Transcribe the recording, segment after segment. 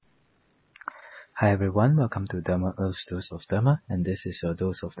Hi everyone, welcome to Dharma Earth's Dose of Dharma, and this is your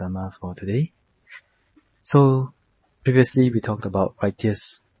dose of Dharma for today. So, previously we talked about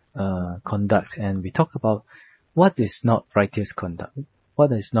righteous conduct, and we talked about what is not righteous conduct.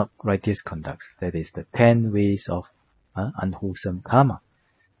 What is not righteous conduct? That is the 10 ways of unwholesome karma,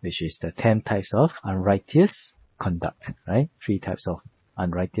 which is the 10 types of unrighteous conduct, right? 3 types of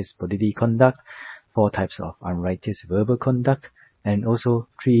unrighteous bodily conduct, 4 types of unrighteous verbal conduct, and also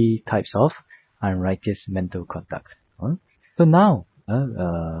 3 types of unrighteous mental conduct. So now,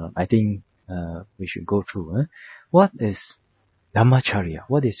 I think we should go through what is Dhammacharya,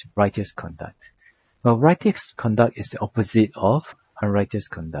 what is righteous conduct. Well, righteous conduct is the opposite of unrighteous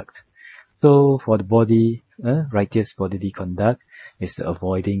conduct. So for the body, righteous bodily conduct is the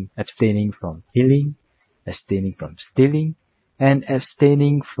abstaining from killing, abstaining from stealing, and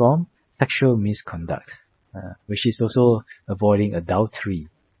abstaining from sexual misconduct, which is also avoiding adultery,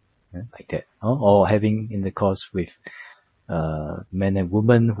 like that, or having intercourse with men and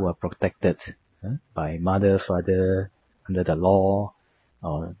women who are protected by mother, father, under the law,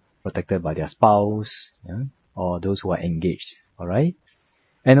 or protected by their spouse, or those who are engaged. All right,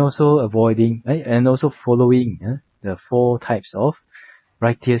 and also following the 4 types of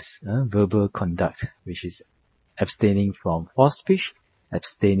righteous verbal conduct, which is abstaining from false speech,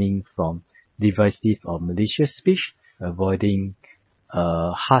 abstaining from divisive or malicious speech, avoiding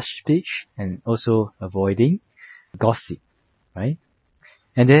harsh speech, and also avoiding gossip, right?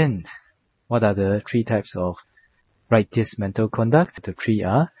 And then, what are the 3 types of righteous mental conduct? The 3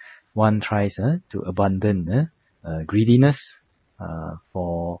 are: 1 tries to abandon greediness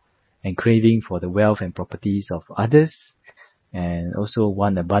and craving for the wealth and properties of others, and also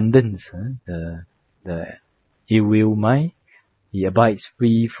 1 abandons the ill will mind. He abides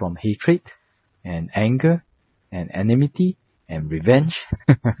free from hatred and anger and enmity and revenge,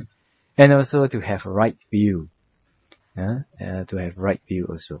 and also to have a right view.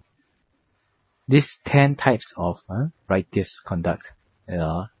 Also. These 10 types of righteous conduct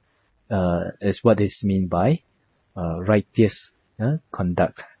is what is meant by righteous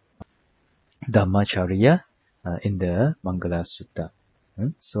conduct, Dhammacharya, in the Mangala Sutta.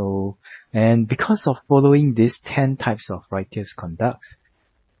 So, and because of following these 10 types of righteous conduct,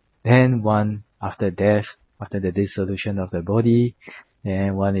 then one, after death, after the dissolution of the body,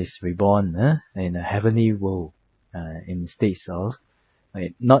 then one is reborn in a heavenly world, in states of,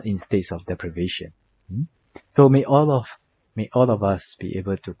 not in states of deprivation. So may all of us be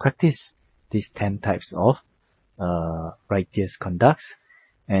able to practice these 10 types of righteous conducts,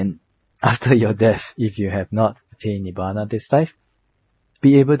 and after your death, if you have not attained Nibbana this life,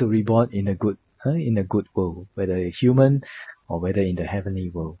 be able to reborn in a good world, whether human or whether in the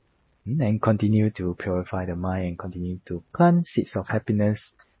heavenly world, and continue to purify the mind and continue to plant seeds of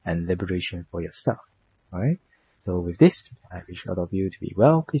happiness and liberation for yourself. Alright? So with this, I wish all of you to be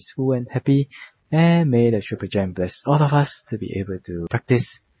well, peaceful and happy, and may the Triple Gem bless all of us to be able to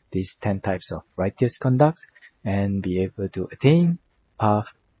practice these 10 types of righteous conduct and be able to attain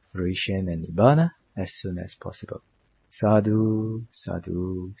path, fruition and Nibbana as soon as possible. Sadhu,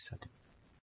 sadhu, sadhu.